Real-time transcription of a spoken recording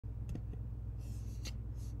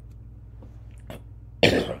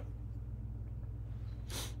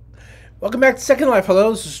Welcome back to Second Life.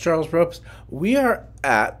 Hello, this is Charles Ropes. We are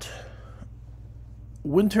at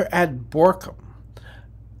winter at Borkum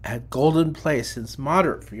at Golden Place. It's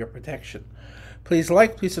moderate for your protection. Please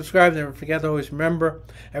like, please subscribe. Never forget to always remember,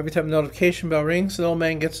 every time the notification bell rings, an old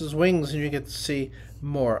man gets his wings and you get to see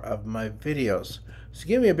more of my videos. So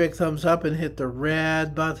give me a big thumbs up and hit the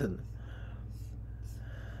red button.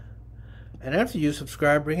 And after you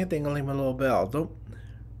subscribe, ring a ding-a-ling a little bell. Don't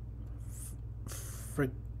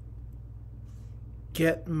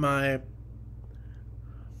forget my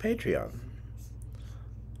Patreon.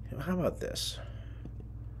 How about this?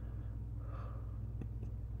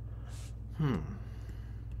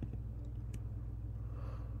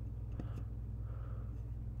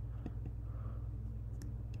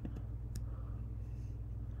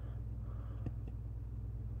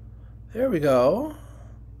 There we go.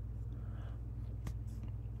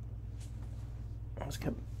 Let's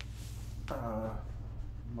get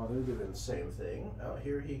Mother doing the same thing. Oh,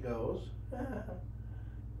 here he goes. Okay,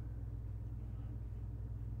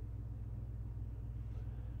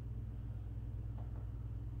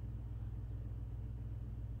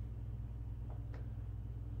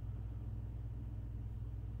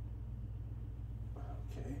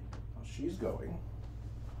 well, she's going.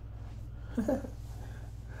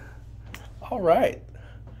 All right,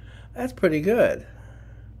 that's pretty good.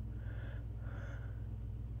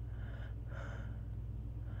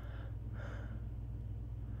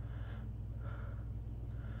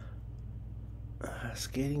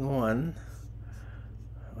 Skating 1.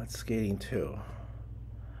 What's skating 2?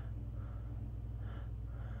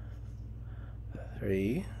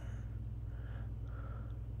 3.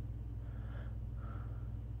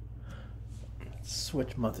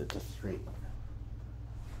 Switch Mother to 3.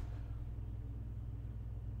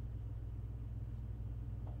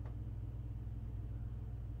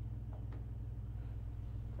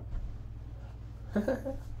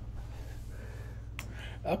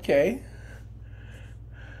 Okay.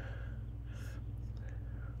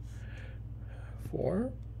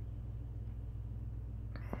 4.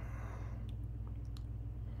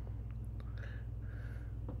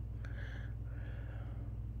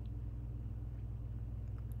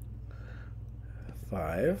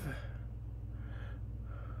 5.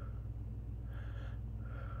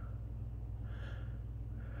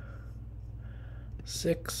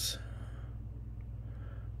 6.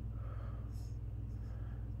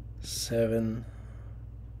 7.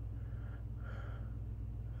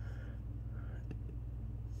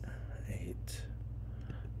 8.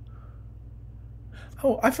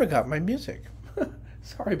 Oh, I forgot my music.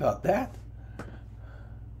 Sorry about that.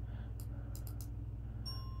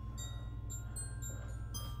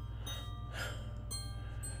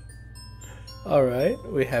 All right,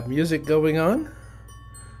 we have music going on.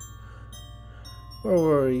 Where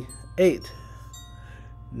were we? 8,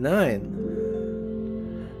 9,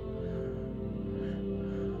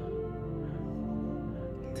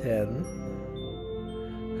 10.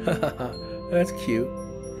 That's cute.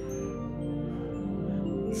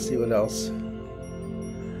 Let's see what else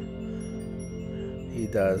he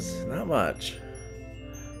does. Not much.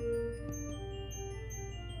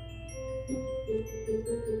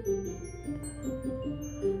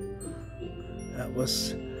 That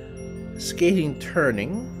was skating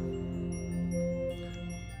turning.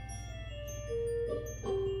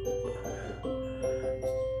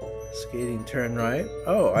 Skating turn right.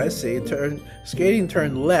 Oh, I see. Skating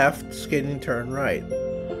turn left, skating turn right.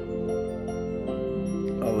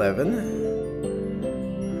 11.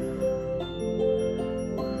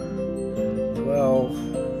 12.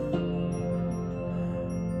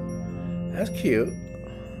 That's cute.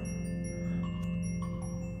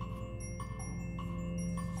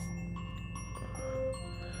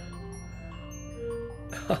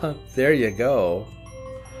 There you go.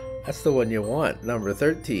 That's the one you want, number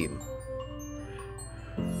 13.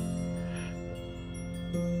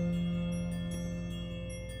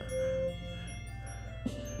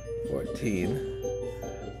 14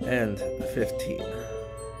 and 15.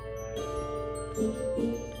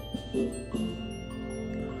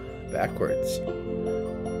 Backwards.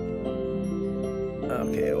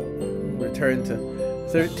 Okay, we'll return to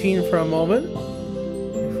 13 for a moment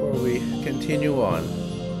before we continue on.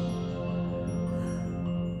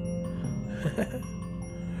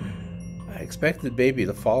 I expected baby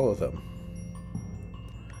to follow them.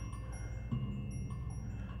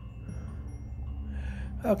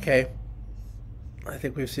 Okay, I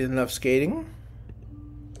think we've seen enough skating.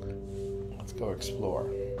 Let's go explore.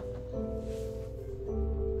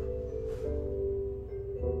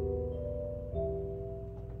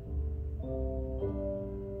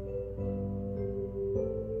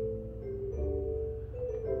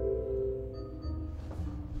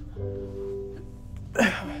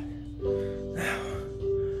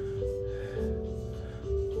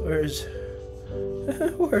 Where's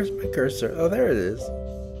where's my cursor? Oh, there it is.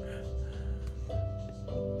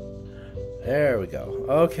 There we go.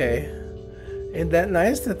 Okay. Ain't that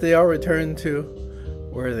nice that they all returned to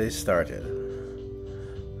where they started?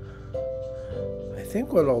 I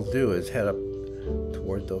think what I'll do is head up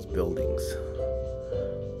toward those buildings.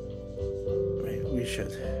 Maybe we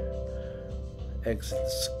should exit the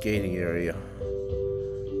skating area.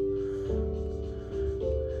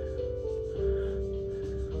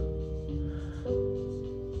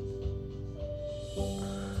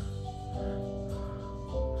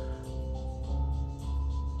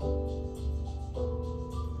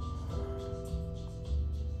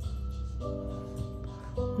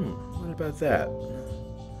 What about that?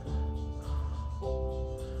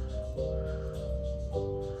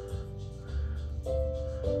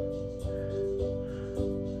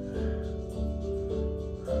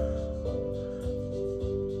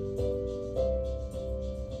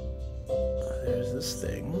 There's this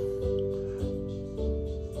thing.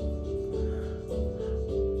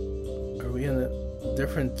 Are we in a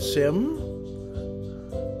different sim?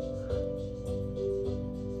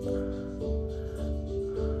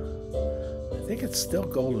 I think it's still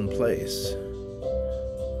Golden Place.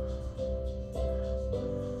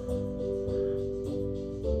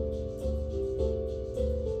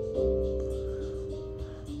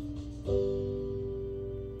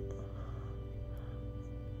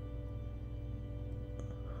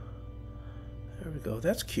 There we go.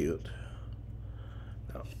 That's cute.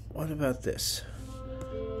 Now, what about this?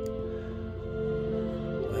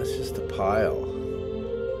 That's just a pile.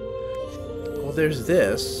 Well, there's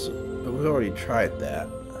this, but we've already tried that.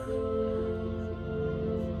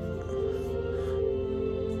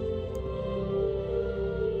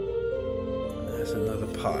 There's another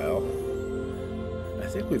pile. I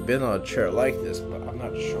think we've been on a chair like this, but I'm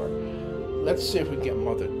not sure. Let's see if we can get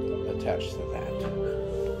Mother attached to that.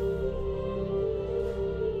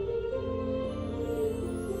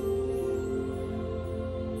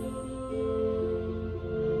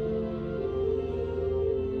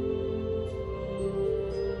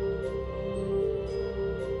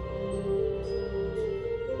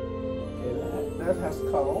 That has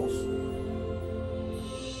cuddles.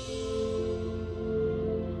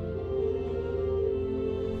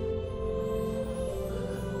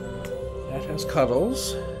 That has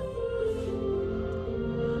cuddles.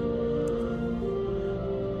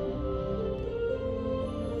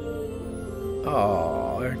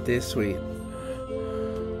 Oh, aren't they sweet?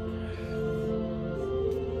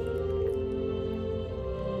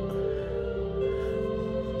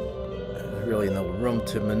 There's really no room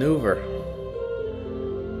to maneuver.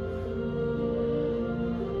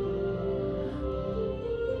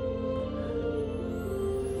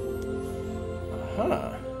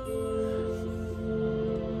 Huh.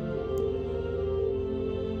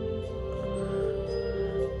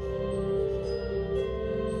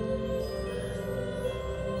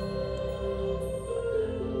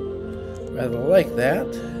 Rather like that.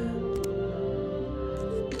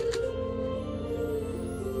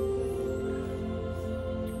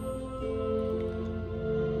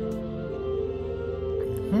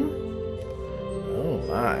 Oh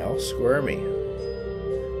my, all squirmy.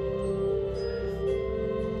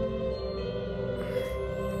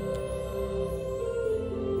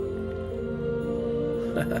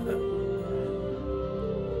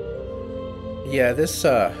 Yeah, this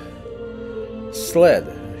sled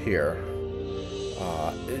here,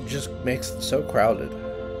 it just makes it so crowded.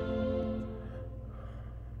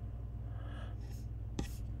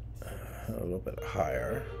 A little bit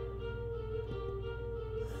higher.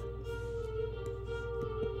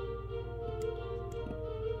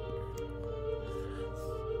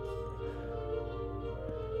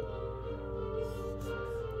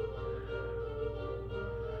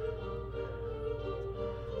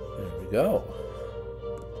 There we go.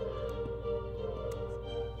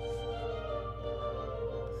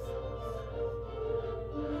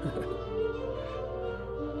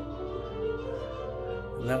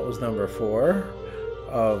 And that was number 4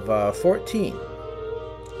 of 14.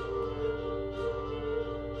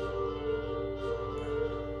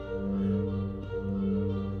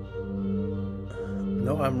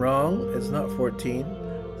 No, I'm wrong. It's not 14.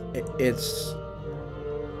 It's...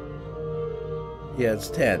 yeah, it's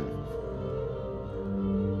 10.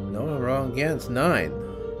 No, I'm wrong again. It's 9.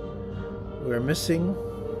 We're missing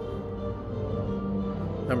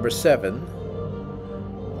number 7.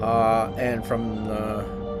 And from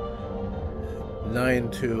 9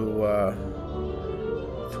 to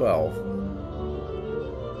 12.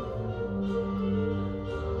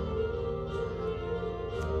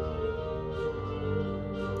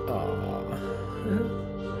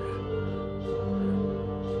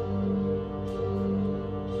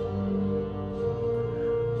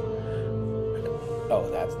 Oh,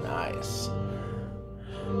 that's nice.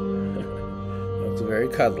 Looks very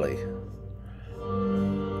cuddly.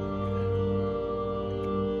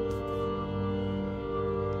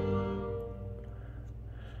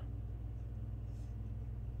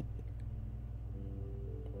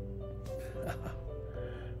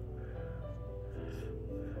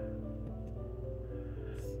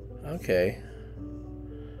 Okay.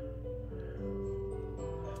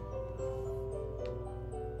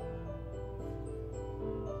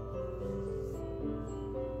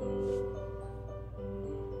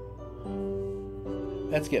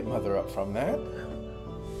 Let's get Mother up from that.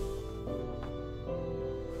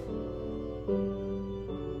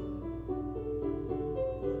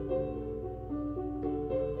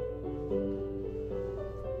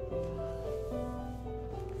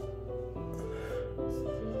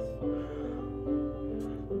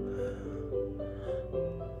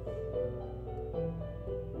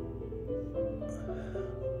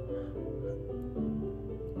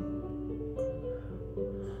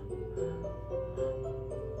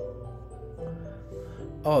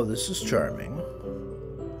 Oh, this is charming.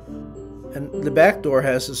 And the back door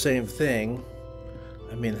has the same thing.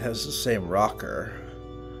 I mean, it has the same rocker.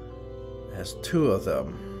 It has two of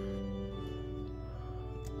them.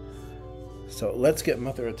 So let's get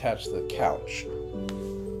Mother attached to the couch.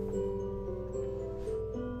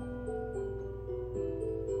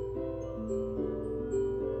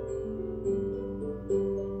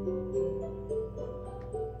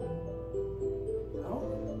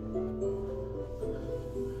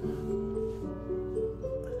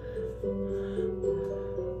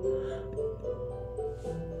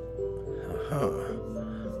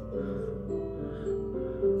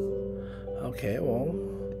 Okay, well,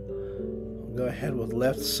 we'll go ahead with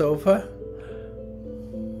left sofa.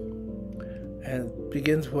 And it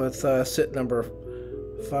begins with sit number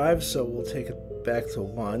 5, so we'll take it back to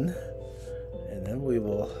 1. And then we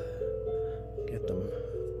will get them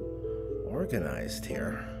organized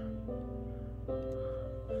here.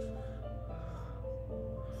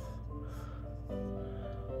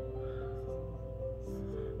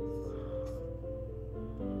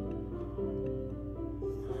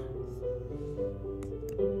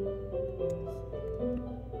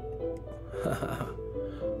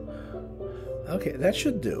 Okay, that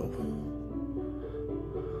should do.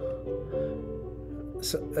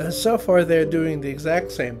 So far they're doing the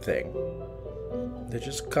exact same thing. They're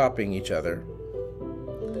just copying each other.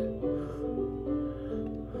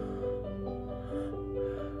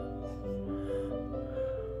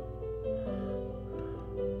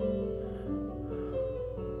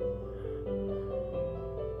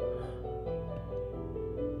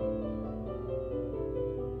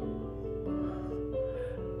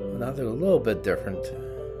 Now they're a little bit different.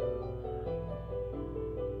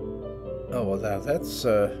 Oh, well, now that's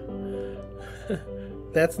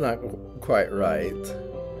that's not quite right.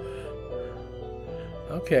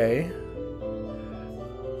 Okay.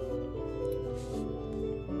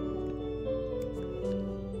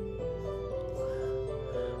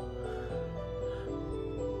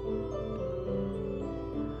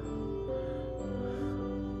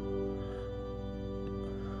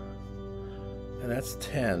 And that's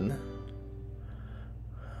 10.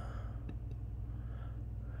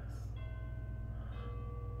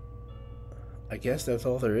 I guess that's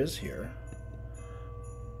all there is here.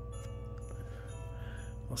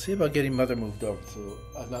 We'll see about getting Mother moved over to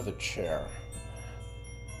another chair.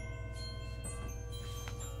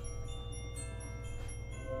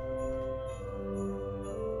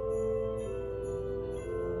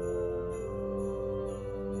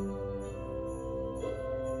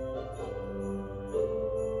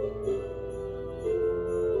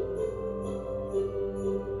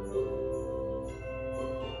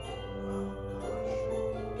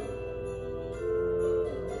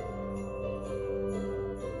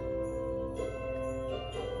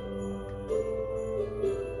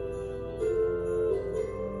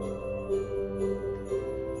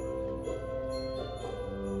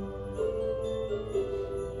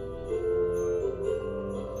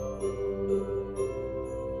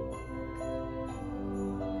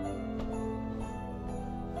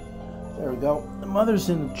 There we go. The Mother's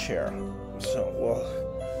in the chair, so we'll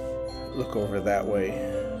look over that way.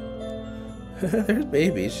 There's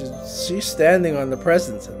Baby. She's standing on the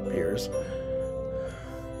presents, it appears.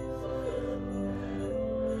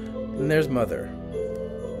 And there's Mother.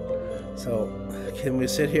 So, can we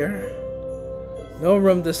sit here? No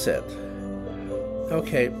room to sit.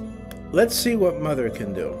 Okay, let's see what Mother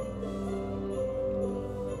can do.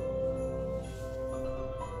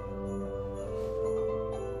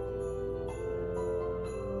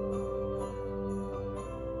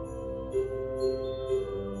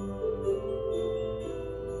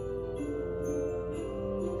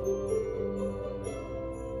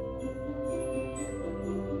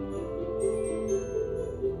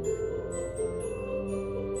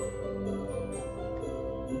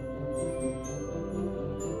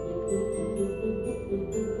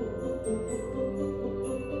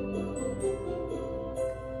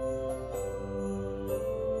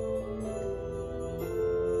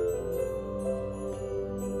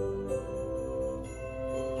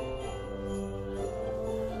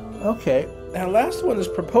 Okay, now last one is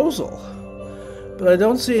proposal, but I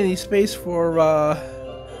don't see any space for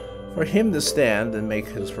him to stand and make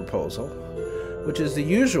his proposal, which is the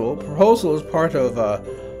usual. Proposal is part of a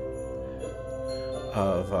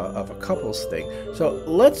couples thing. So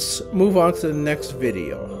let's move on to the next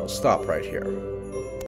video. I'll stop right here.